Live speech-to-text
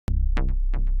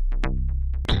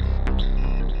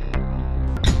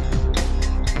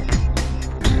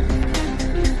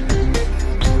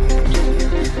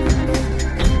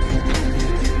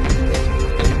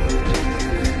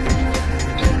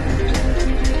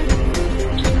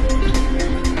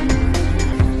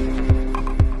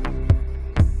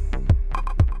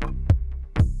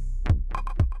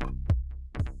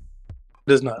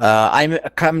Does not. I'm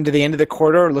coming to the end of the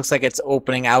corridor. It looks like it's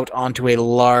opening out onto a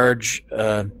large,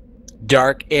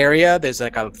 dark area. There's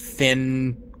like a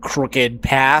thin, crooked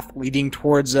path leading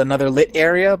towards another lit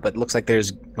area, but it looks like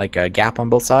there's like a gap on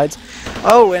both sides.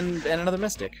 Oh, and another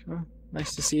mystic. Oh,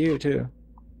 nice to see you too.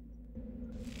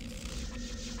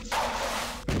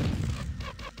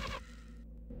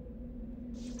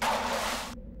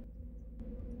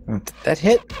 Did that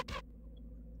hit?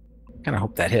 Kind of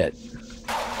hope that hit.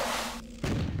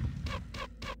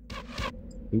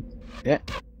 Yeah.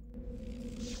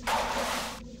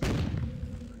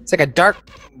 It's like a dark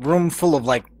room full of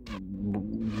like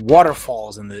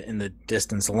waterfalls in the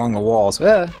distance along the walls.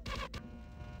 This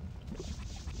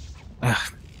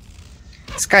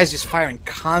guy's just firing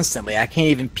constantly. I can't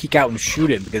even peek out and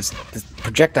shoot him because the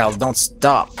projectiles don't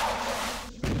stop.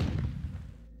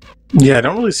 Yeah, I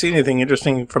don't really see anything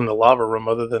interesting from the lava room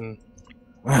other than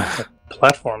the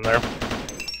platform there.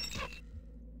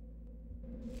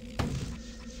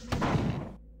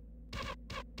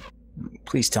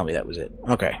 Please tell me that was it.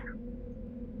 Okay.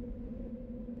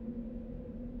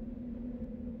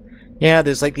 Yeah,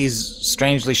 there's like these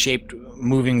strangely shaped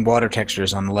moving water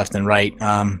textures on the left and right.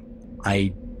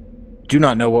 I do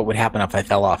not know what would happen if I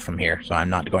fell off from here, so I'm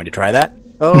not going to try that.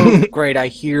 Oh, great, I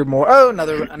hear more. Oh,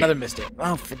 another mystic.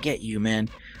 Oh, forget you, man.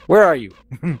 Where are you?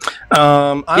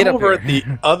 I'm over at the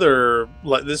other...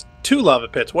 There's two lava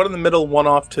pits. One in the middle, one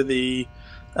off to the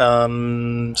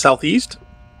southeast.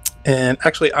 And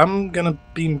actually, I'm going to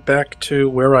beam back to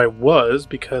where I was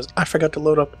because I forgot to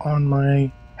load up on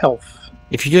my health.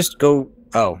 If you just go...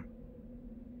 Oh.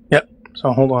 Yep.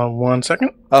 So hold on 1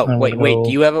 second. Oh, wait.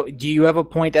 Do you have a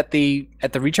point at the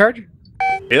recharge?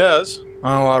 Yes.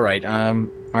 Oh, all right. All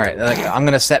right. I'm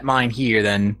gonna set mine here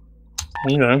then.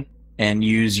 Okay. And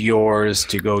use yours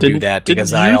to go do that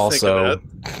because didn't I you also.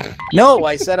 think of that? No,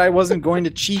 I said I wasn't going to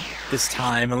cheat this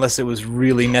time unless it was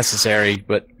really necessary.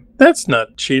 But that's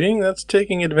not cheating. That's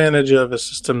taking advantage of a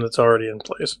system that's already in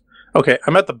place. Okay,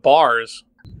 I'm at the bars.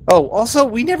 Oh, also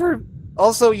we never.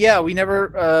 Also, yeah, we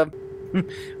never.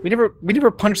 We never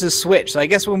punched the switch. So I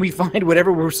guess when we find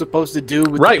whatever we're supposed to do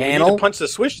with the panel, we need to punch the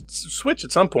switch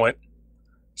at some point.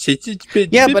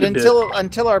 Yeah, but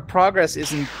until our progress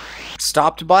isn't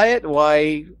stopped by it,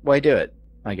 why do it?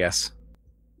 I guess.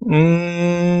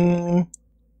 I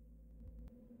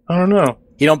don't know.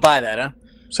 You don't buy that, huh?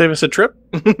 Save us a trip.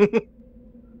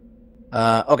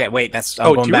 Okay, wait. That's. Do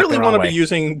you really want to be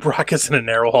using rockets in a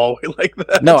narrow hallway like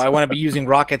that? No, I want to be using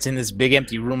rockets in this big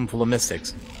empty room full of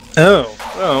mystics. Oh.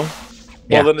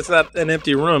 Yeah. Well, then it's not an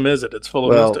empty room, is it? It's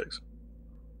full of mystics.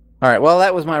 All right. Well,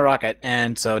 that was my rocket,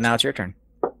 and so now it's your turn.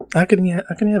 How can you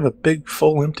have a big,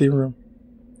 full, empty room?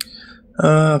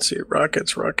 Let's see.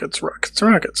 Rockets.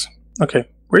 Okay.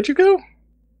 Where'd you go? What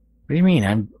do you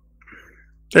mean?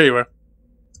 There you are.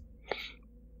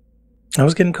 I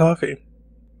was getting coffee.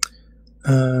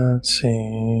 Let's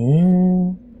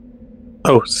see.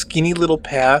 Oh, skinny little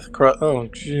path. Oh,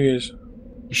 jeez.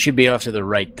 You should be off to the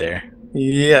right there.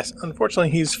 Yes. Unfortunately,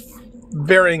 he's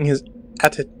varying his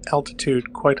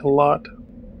altitude quite a lot.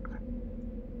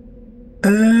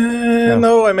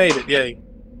 No, I made it. Yay.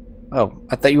 Oh,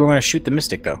 I thought you were going to shoot the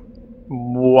mystic, though.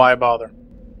 Why bother?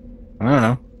 I don't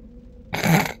know.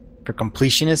 For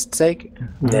completionist's sake?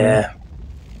 Yeah.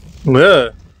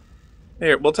 Here,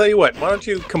 we'll tell you what. Why don't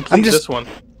you complete this one?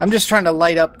 I'm just trying to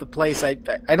light up the place. I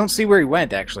don't see where he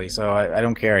went, actually, so I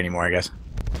don't care anymore, I guess.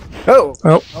 Oh!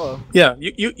 Hello. Yeah,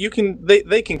 you can...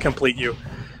 They can complete you.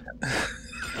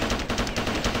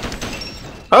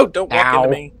 Oh, don't walk into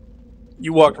me.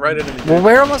 You walked right into me. Well,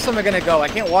 where else am I going to go? I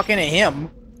can't walk into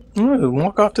him.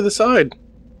 Walk off to the side.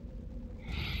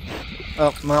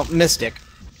 Oh, well, mystic.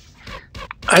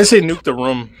 I say nuke the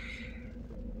room.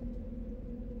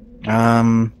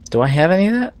 Do I have any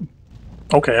of that?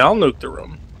 Okay, I'll nuke the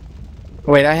room.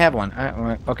 Wait, I have one.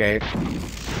 Okay.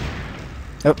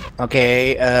 Oh,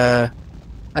 okay,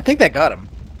 I think that got him,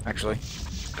 actually.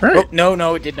 Great. Oh,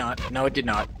 no, it did not. No, it did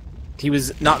not. He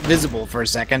was not visible for a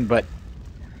second, but...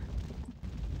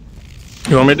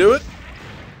 You want me to do it?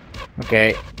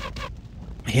 Okay.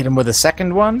 Hit him with a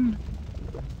second one.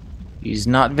 He's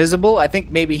not visible. I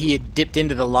think maybe he had dipped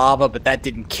into the lava, but that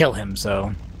didn't kill him,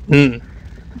 so...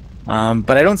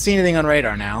 But I don't see anything on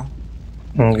radar now.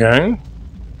 Okay.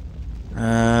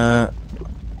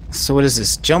 So what is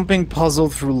this? Jumping puzzle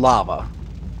through lava.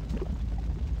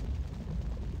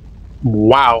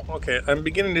 Wow. Okay, I'm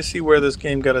beginning to see where this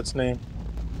game got its name.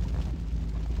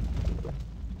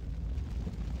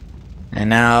 And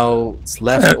now it's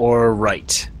left or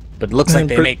right. But it looks like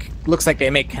they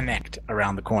may connect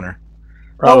around the corner.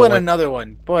 Probably. Oh, and another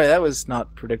one. Boy, that was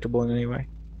not predictable in any way.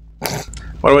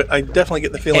 I definitely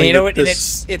get the feeling And you know that what?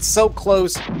 this... And it's so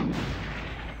close.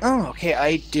 Oh, okay.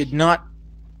 I did not.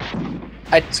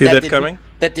 See that coming?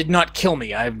 That did not kill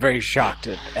me. I'm very shocked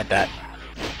at that.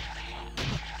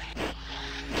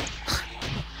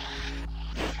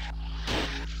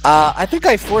 I think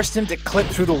I forced him to clip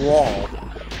through the wall.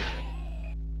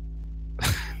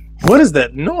 What is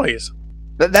that noise?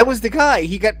 That was the guy.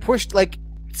 He got pushed, like,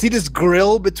 see this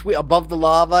grill above the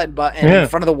lava and in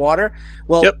front of the water?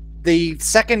 Well, the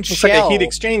second Looks shell... like a heat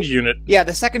exchange unit. Yeah,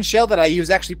 the second shell that I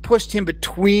used actually pushed him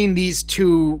between these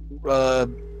two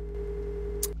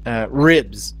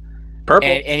ribs. Purple?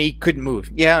 And he couldn't move.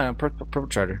 Yeah, purple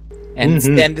charter. And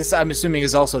then this, I'm assuming,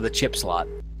 is also the chip slot.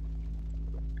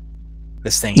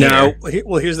 This thing now,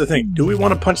 well, here's the thing. Do we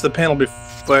want to punch the panel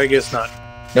before? I guess not.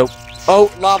 Nope.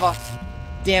 Oh, lava.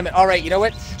 Damn it. All right, you know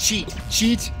what? Cheat.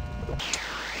 Cheat.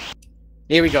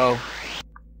 Here we go.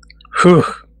 Whew.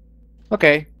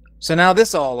 Okay. So now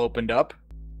this all opened up.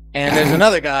 And there's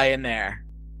another guy in there.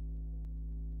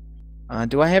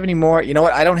 Do I have any more? You know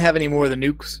what? I don't have any more of the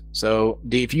nukes. So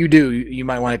if you do, you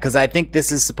might want to... Because I think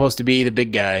this is supposed to be the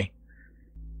big guy.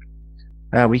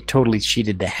 We totally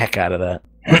cheated the heck out of that.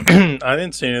 I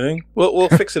didn't see anything. We'll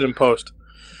fix it in post.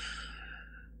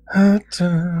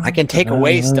 I can take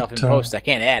away stuff in post. I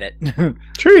can't add it.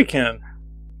 Sure you can.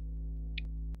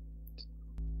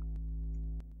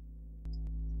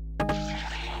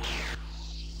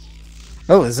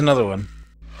 Oh, there's another one.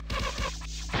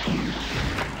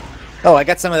 Oh, I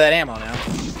got some of that ammo now.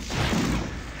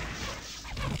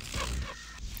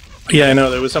 Yeah, I know.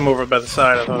 There was some over by the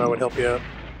side. I thought I would help you out.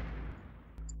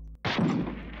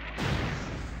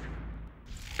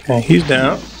 Okay, he's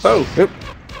down. Oh! Oop.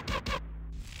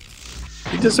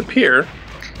 He disappeared.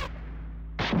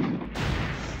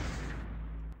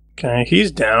 Okay,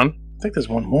 he's down. I think there's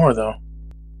one more, though.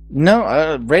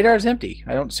 No, radar's empty.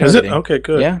 I don't see Is anything. it? Okay,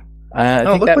 good. Yeah. I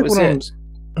think that was it.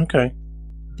 Okay.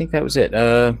 I think that was it.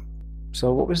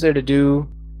 So what was there to do?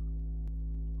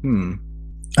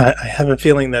 I have a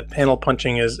feeling that panel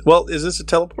punching is... Well, is this a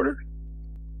teleporter?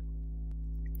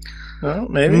 No,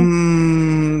 maybe?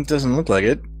 Doesn't look like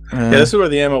it. Yeah, this is where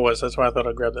the ammo was. That's why I thought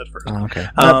I'd grab that first. Oh, okay.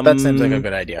 That seems like a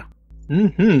good idea.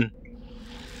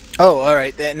 Oh, all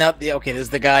right. Now, okay, there's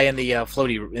the guy in the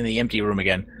in the empty room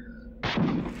again.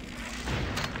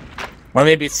 Or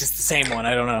maybe it's just the same one.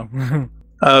 I don't know.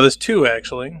 There's two,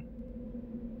 actually.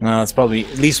 No, it's probably...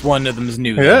 At least one of them is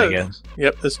new, then, I guess.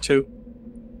 Yep, there's two.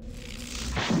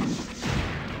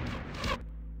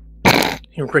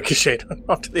 He ricocheted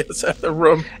off to the other side of the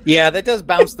room. Yeah, that does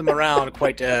bounce them around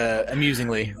quite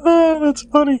amusingly. Oh, that's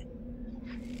funny.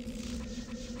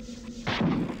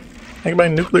 Like my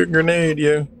nuclear grenade,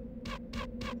 you.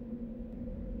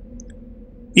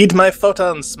 Eat my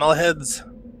photons, small heads.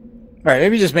 Alright,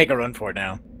 maybe just make a run for it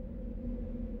now.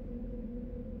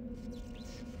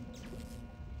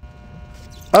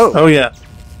 Oh, yeah.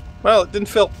 Well, it didn't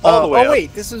fill all the way up. Oh,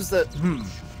 wait, this is the...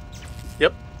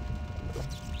 Yep.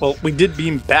 Well, we did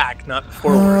beam back, not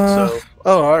forward, so...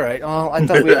 Oh, alright. Well, I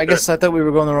thought I guess I thought we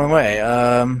were going the wrong way.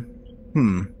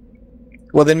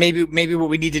 Well, then maybe what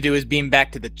we need to do is beam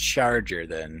back to the charger,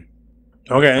 then.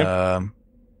 Okay.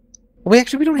 We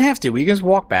don't have to. We can just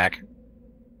walk back.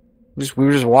 We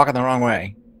were just walking the wrong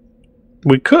way.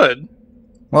 We could.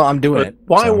 Well, I'm doing it.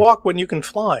 Why walk when you can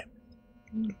fly?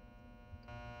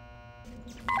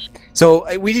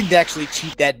 So we didn't actually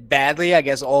cheat that badly. I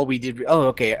guess all we did... Oh,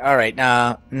 okay. All right.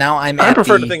 Now I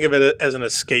prefer to think of it as an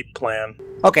escape plan.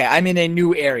 Okay, I'm in a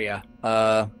new area.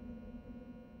 I'm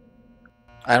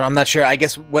not sure. I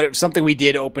guess something we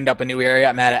did opened up a new area.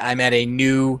 I'm at a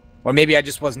new... Or maybe I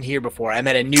just wasn't here before. I'm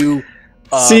at a new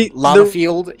lava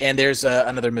field, and there's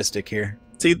another mystic here.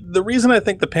 See, the reason I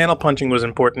think the panel punching was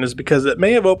important is because it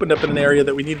may have opened up in an area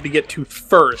that we needed to get to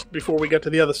first before we got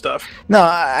to the other stuff. No,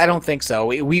 I don't think so.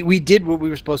 We did what we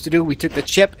were supposed to do. We took the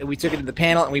chip, and we took it to the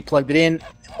panel, and we plugged it in.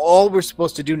 All we're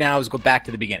supposed to do now is go back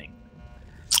to the beginning.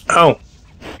 Oh.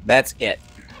 That's it.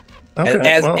 Okay,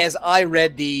 as I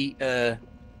read the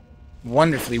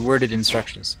wonderfully worded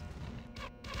instructions.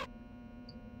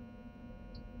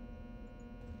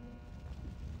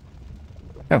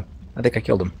 Oh, I think I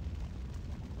killed him.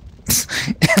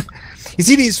 You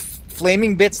see these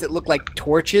flaming bits that look like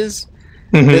torches?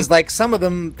 Mm-hmm. There's like some of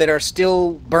them that are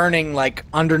still burning like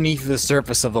underneath the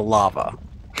surface of the lava.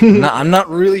 I'm not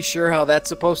really sure how that's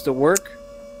supposed to work.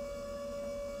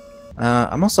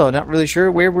 I'm also not really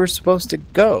sure where we're supposed to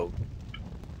go.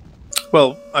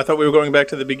 Well, I thought we were going back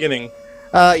to the beginning.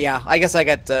 Yeah, I guess I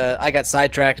got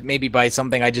sidetracked maybe by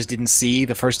something I just didn't see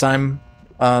the first time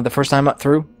up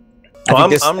through.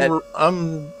 Well,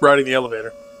 I'm riding the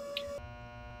elevator.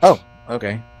 Oh,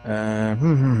 okay.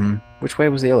 Which way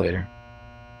was the elevator?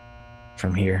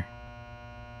 From here.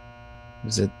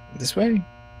 Is it this way?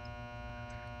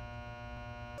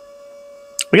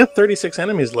 We got 36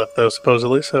 enemies left, though,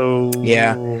 supposedly, so...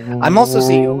 Yeah. I'm also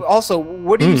seeing... Also,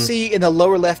 what do you see in the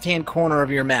lower left-hand corner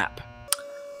of your map?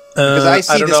 Because I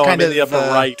see this kind of... the upper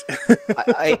right.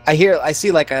 I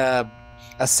see like a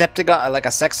septagon, like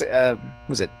a sex...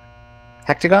 was it?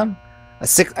 Hectagon? I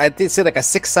see like a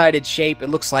six-sided shape. It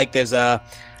looks like there's a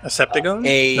septagon?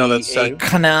 A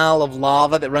canal of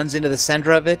lava that runs into the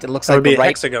center of it. It looks like a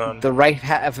hexagon. The right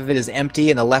half of it is empty,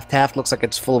 and the left half looks like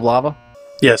it's full of lava.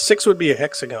 Yeah, 6 would be a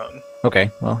hexagon.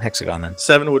 Okay, well, hexagon then.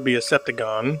 7 would be a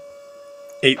septagon.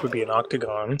 8 would be an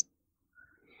octagon.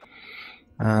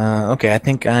 Okay, I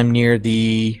think I'm near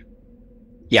the...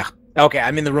 Yeah. Okay,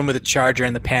 I'm in the room with the charger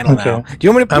and the panel now. Do you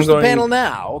want me to push the panel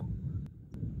now?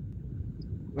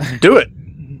 Do it.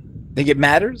 Think it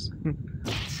matters?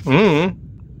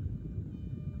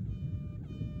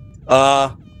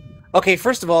 Okay,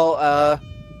 first of all,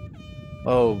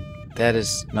 oh, that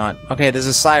is not... Okay, there's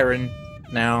a siren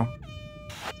now.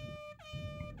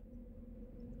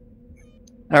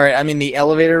 Alright, I'm in the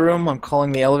elevator room. I'm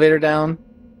calling the elevator down.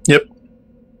 Yep.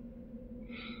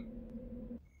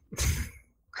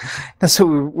 So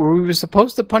were we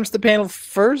supposed to punch the panel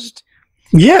first?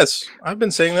 Yes, I've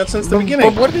been saying that since the beginning.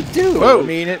 But what did it do? Whoa. I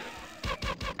mean,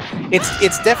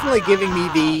 it's definitely giving me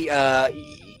the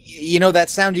you know that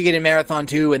sound you get in Marathon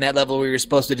 2 in that level where you're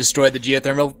supposed to destroy the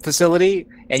geothermal facility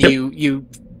and you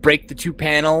break the 2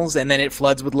 panels and then it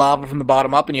floods with lava from the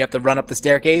bottom up and you have to run up the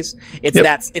staircase.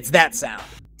 It's that sound.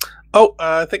 Oh,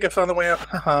 I think I found the way out.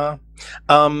 Haha.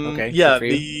 Okay. Yeah,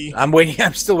 I'm waiting.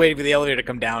 I'm still waiting for the elevator to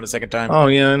come down a second time. Oh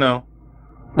yeah, I know.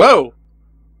 Whoa.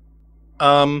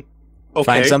 Okay.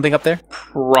 Find something up there?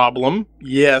 Problem.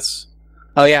 Yes.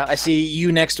 Oh yeah, I see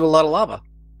you next to a lot of lava.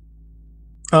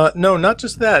 No, not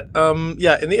just that.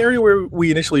 Yeah, in the area where we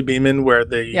initially beam in, where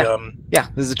the yeah,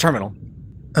 this is a terminal.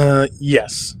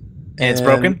 Yes. And it's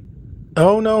broken?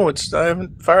 Oh no, I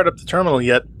haven't fired up the terminal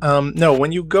yet. No,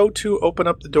 when you go to open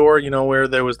up the door, you know where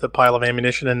there was the pile of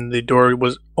ammunition and the door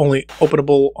was only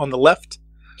openable on the left?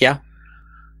 Yeah.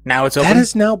 Now it's open? That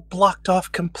is now blocked off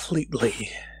completely.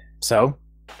 So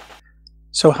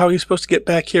how are you supposed to get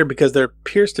back here? Because there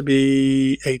appears to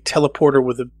be a teleporter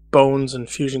with the bones and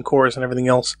fusion cores and everything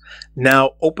else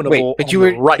now openable.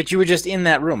 Wait, but you were just in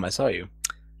that room. I saw you.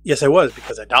 Yes, I was,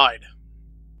 because I died.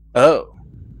 Oh.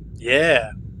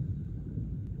 Yeah.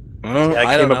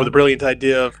 I came up with a brilliant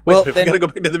idea of, well, if we're going to go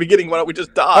back to the beginning, why don't we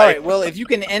just die? All right, well, if you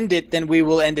can end it, then we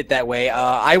will end it that way.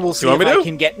 I will see if I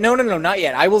can get... No, not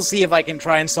yet. I will see if I can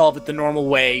try and solve it the normal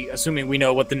way, assuming we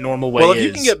know what the normal way is. Well, if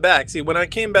you can get back... See, when I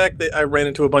came back, I ran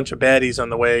into a bunch of baddies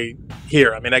on the way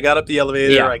here. I mean, I got up the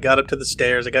elevator, I got up to the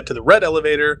stairs, I got to the red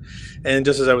elevator, and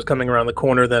just as I was coming around the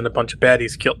corner, then a bunch of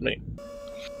baddies killed me.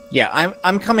 Yeah,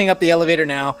 I'm coming up the elevator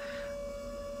now.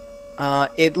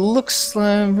 It looks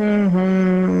like...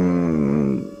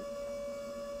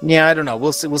 Yeah, I don't know.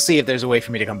 We'll see if there's a way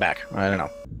for me to come back. I don't know.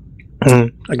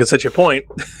 I guess that's your point.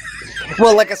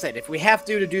 Well, like I said, if we have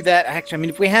to do that, actually, I mean,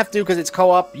 if we have to, because it's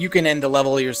co-op, you can end the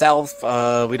level yourself.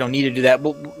 We don't need to do that.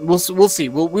 We'll see.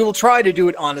 We will try to do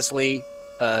it honestly.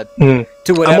 To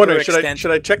whatever I'm wondering, extent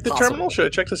should I check the possible. terminal? Should I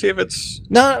check to see if it's...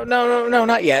 No,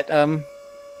 not yet.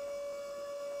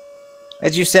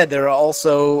 As you said, there are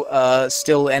also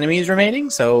still enemies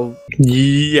remaining, so...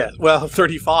 Yeah, well,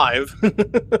 35.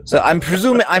 So I'm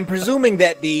presuming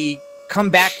that the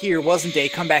come back here wasn't a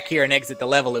come back here and exit the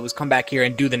level, it was come back here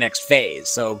and do the next phase.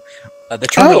 So the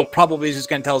terminal probably is just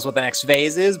going to tell us what the next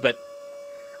phase is, but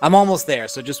I'm almost there,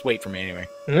 so just wait for me anyway.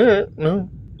 Alright, no.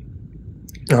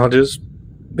 I'll just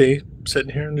be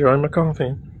sitting here enjoying my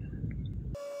coffee.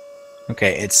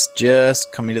 Okay, it's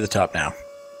just coming to the top now.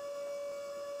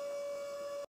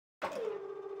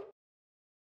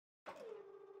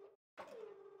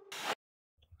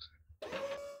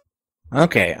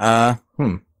 Okay, I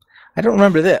don't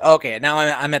remember this. Okay, now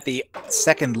I'm at the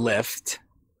second lift.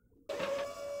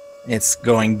 It's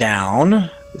going down.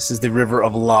 This is the river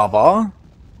of lava.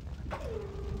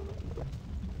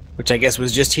 Which I guess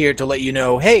was just here to let you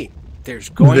know, hey, there's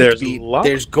going to be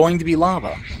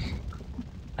lava.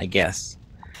 I guess.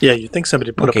 Yeah, you think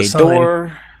somebody put up a sign.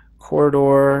 Door,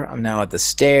 corridor. I'm now at the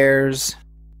stairs.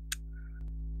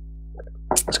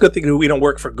 It's a good thing we don't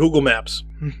work for Google Maps.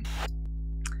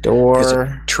 Door. There's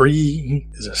a tree,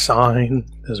 there's a sign,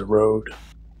 there's a road.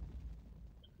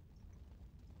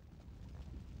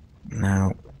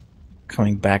 Now,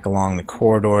 coming back along the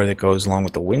corridor that goes along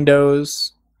with the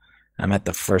windows. I'm at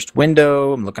the first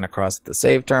window. I'm looking across at the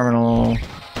save terminal.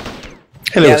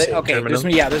 Hello, yeah, save okay, terminal.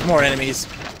 there's more enemies.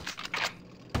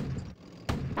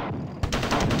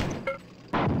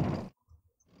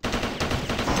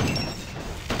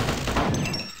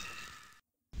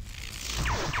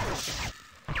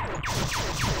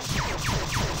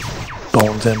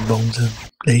 bones and bones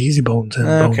and easy bones and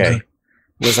bones. Okay.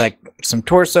 There's like some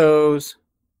torsos,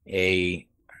 a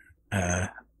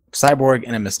cyborg,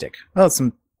 and a mystic. Oh,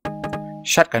 some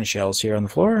shotgun shells here on the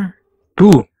floor.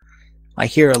 Ooh. I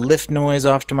hear a lift noise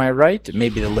off to my right.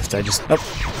 Maybe the lift I just...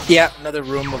 Oh, yeah, another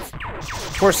room of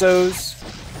torsos.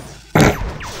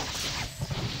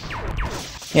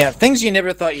 Yeah, things you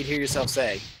never thought you'd hear yourself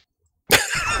say.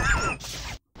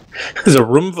 There's a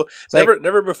room full... Like,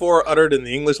 never before uttered in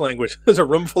the English language. There's a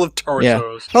room full of torsos. Yeah.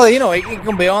 Well, you know, it can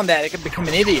go beyond that. It can become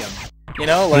an idiom. You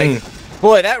know, like...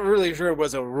 Boy, that really sure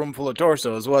was a room full of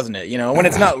torsos, wasn't it? You know, when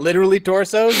it's not literally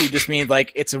torsos, you just mean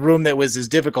like it's a room that was as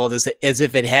difficult as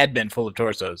if it had been full of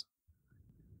torsos.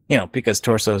 You know, because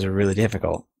torsos are really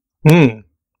difficult.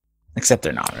 Except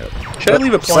they're not really. Should I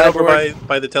leave a point over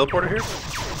by the teleporter here?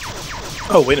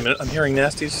 Oh, wait a minute. I'm hearing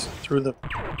nasties through the...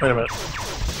 Wait a minute.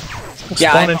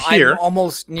 Yeah, I'm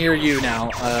almost near you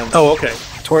now. Oh, okay.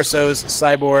 Torsos,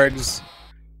 cyborgs...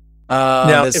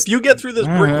 now, if you get through this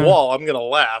brick wall, I'm gonna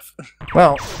laugh.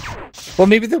 Well,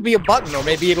 maybe there'll be a button, or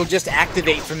maybe it'll just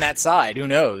activate from that side. Who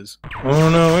knows? I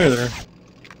don't know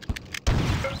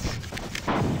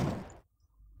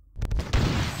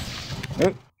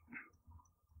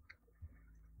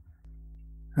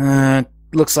either.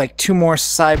 Looks like 2 more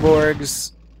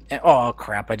cyborgs. Oh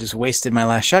crap! I just wasted my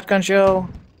last shotgun shell.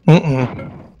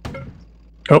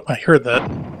 Oh, I heard that.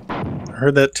 I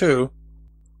heard that too.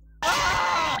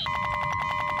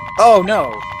 Oh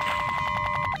no!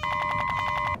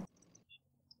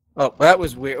 Oh, that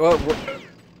was weird. Oh,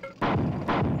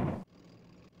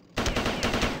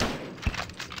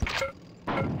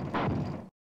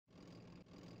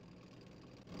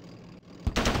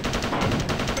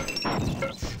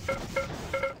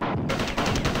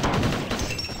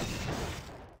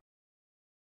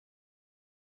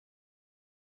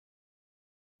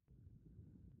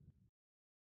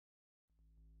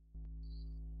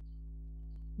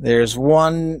 there's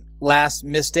one last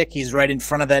mystic. He's right in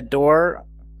front of that door.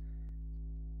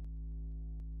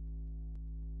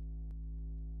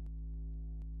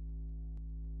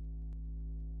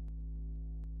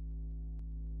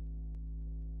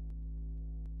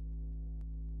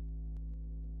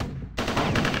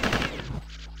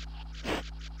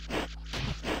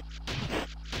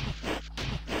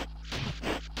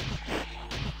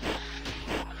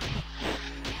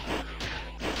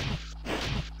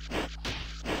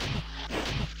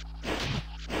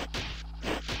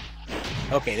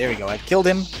 Okay, there we go. I've killed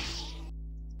him.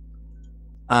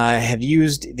 I have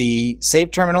used the save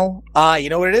terminal. You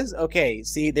know what it is? Okay,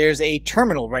 see, there's a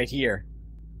terminal right here.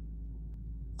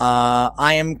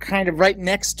 I am kind of right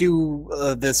next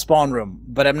to the spawn room,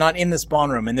 but I'm not in the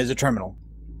spawn room, and there's a terminal.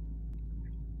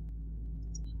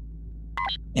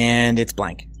 And it's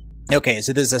blank. Okay,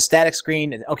 so there's a static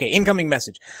screen. Okay, incoming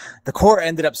message. The core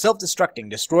ended up self-destructing,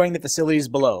 destroying the facilities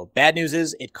below. Bad news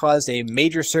is it caused a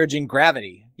major surge in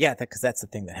gravity. Yeah, because that's the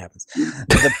thing that happens.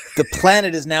 The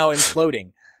planet is now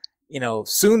imploding. You know,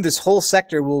 soon this whole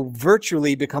sector will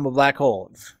virtually become a black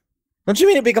hole. Don't you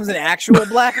mean it becomes an actual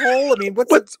black hole? I mean,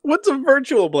 what's a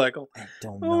virtual black hole? I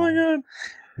don't know. Oh my god.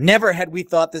 Never had we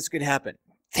thought this could happen.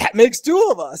 That makes 2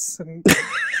 of us.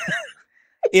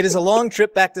 It is a long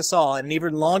trip back to Saul and an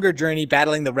even longer journey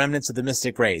battling the remnants of the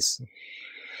Mystic race.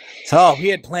 So we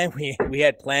had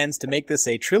plans to make this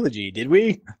a trilogy, did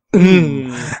we?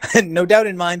 No doubt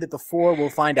in mind that the 4 will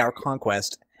find our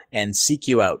conquest and seek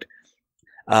you out.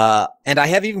 And I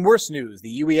have even worse news.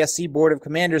 The UESC Board of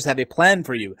Commanders have a plan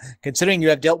for you. Considering you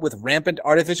have dealt with rampant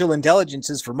artificial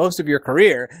intelligences for most of your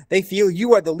career, they feel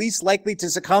you are the least likely to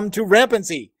succumb to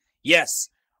rampancy. Yes,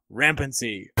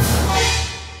 rampancy.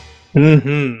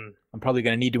 I'm probably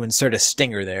going to need to insert a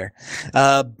stinger there.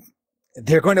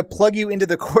 They're going to plug you into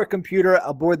the core computer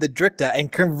aboard the Dricta and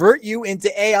convert you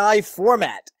into AI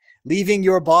format, leaving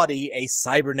your body a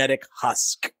cybernetic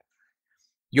husk.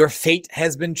 Your fate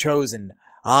has been chosen.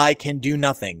 I can do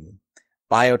nothing.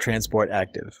 Biotransport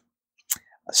active.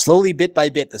 Slowly, bit by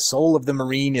bit, the soul of the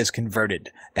Marine is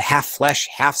converted. The half-flesh,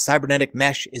 half-cybernetic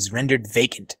mesh is rendered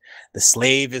vacant. The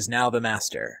slave is now the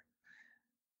master.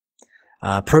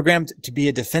 Programmed to be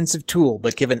a defensive tool,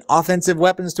 but given offensive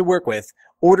weapons to work with,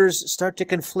 orders start to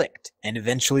conflict and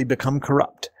eventually become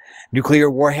corrupt. Nuclear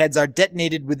warheads are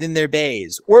detonated within their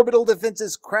bays. Orbital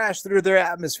defenses crash through their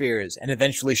atmospheres and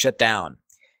eventually shut down.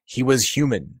 He was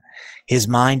human. His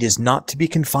mind is not to be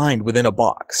confined within a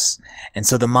box, and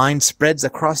so the mind spreads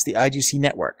across the IGC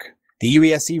network. The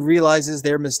UESC realizes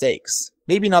their mistakes.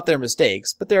 Maybe not their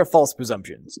mistakes, but their false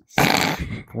presumptions.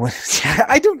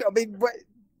 I don't know. I mean, what?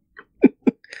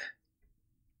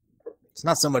 It's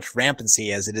not so much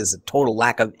rampancy as it is a total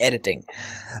lack of editing.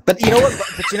 But you know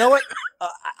what?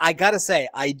 I gotta say,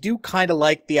 I do kind of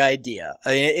like the idea.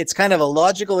 I mean, it's kind of a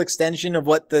logical extension of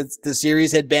what the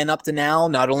series had been up to now.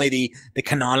 Not only the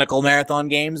canonical Marathon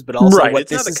games, but also what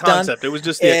this has done. It's not the concept; it was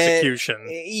just the execution.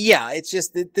 Yeah, it's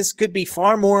just that this could be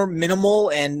far more minimal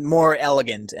and more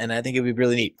elegant, and I think it would be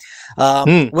really neat.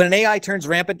 When an AI turns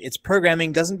rampant, its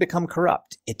programming doesn't become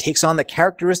corrupt. It takes on the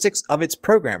characteristics of its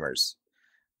programmers.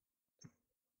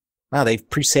 Wow, they've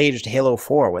presaged Halo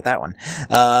 4 with that one.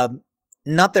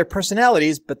 Not their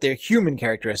personalities, but their human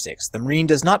characteristics. The Marine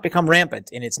does not become rampant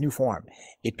in its new form.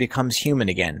 It becomes human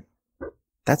again.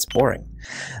 That's boring.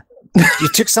 You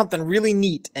took something really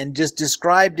neat and just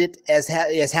described it as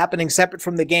happening separate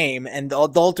from the game, and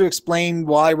all to explain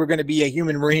why we're going to be a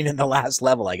human Marine in the last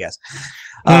level, I guess.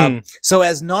 So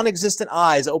as non-existent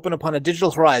eyes open upon a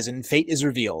digital horizon, fate is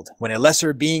revealed. When a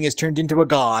lesser being is turned into a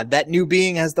god, that new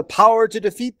being has the power to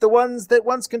defeat the ones that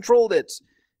once controlled it.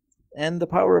 And the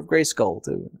power of Grayskull,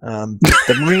 too.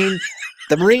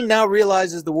 The Marine now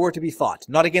realizes the war to be fought,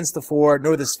 not against the Four,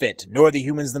 nor the Sphit, nor the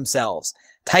humans themselves.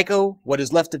 Tycho, what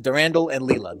is left of Durandal, and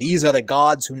Leela. These are the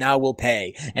gods who now will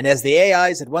pay. And as the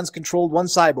AIs had once controlled one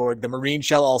cyborg, the Marine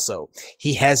shall also.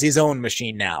 He has his own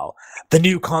machine now. The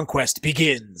new conquest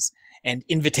begins, and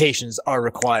invitations are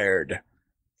required.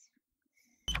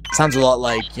 Sounds a lot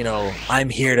like, you know, I'm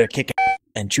here to kick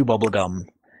and chew bubblegum,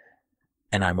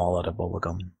 and I'm all out of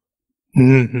bubblegum.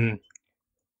 Mm-hmm.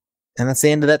 And that's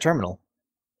the end of that terminal.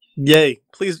 Yay.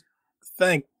 Please,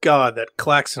 thank God that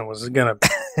klaxon was going to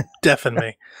deafen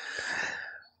me.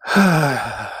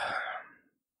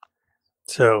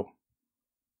 So,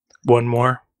 one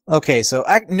more. Okay, so,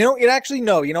 no,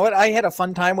 you know what? I had a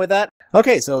fun time with that.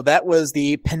 Okay, so that was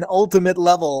the penultimate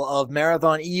level of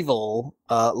Marathon Evil,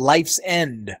 Life's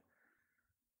End.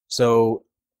 So,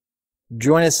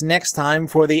 join us next time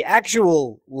for the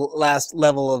actual last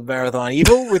level of Marathon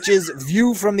Evil, which is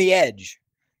View from the Edge.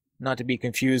 Not to be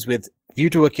confused with View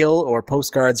to a Kill or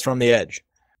Postcards from the Edge.